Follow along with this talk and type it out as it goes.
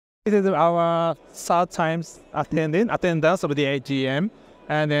This is our third time attendance of the AGM,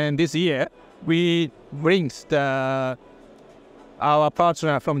 and then this year we bring our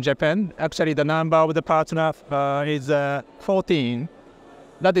partner from Japan. Actually, the number of the partner is 14.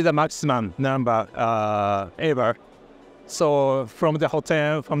 That is the maximum number ever. So from the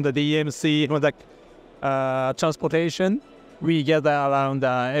hotel, from the DMC, from the transportation, we gather around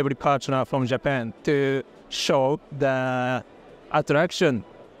every partner from Japan to show the attraction,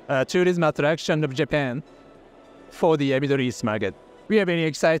 tourism attraction of Japan for the Middle East market. We are very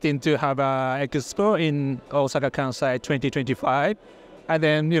excited to have a Expo in Osaka, Kansai 2025. And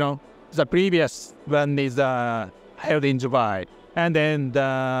then, the previous one is held in July. And then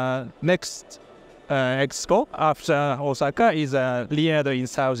the next Expo after Osaka is Riyadh in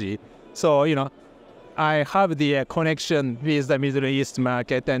Saudi. So, I have the connection with the Middle East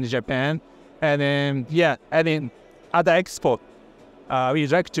market and Japan. And then, at the Expo,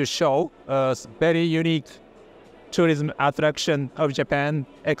 we'd like to show a very unique tourism attraction of Japan,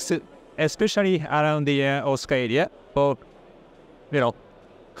 especially around the Osaka area. For,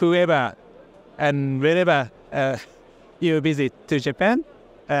 whoever and wherever you visit to Japan,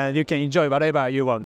 you can enjoy whatever you want.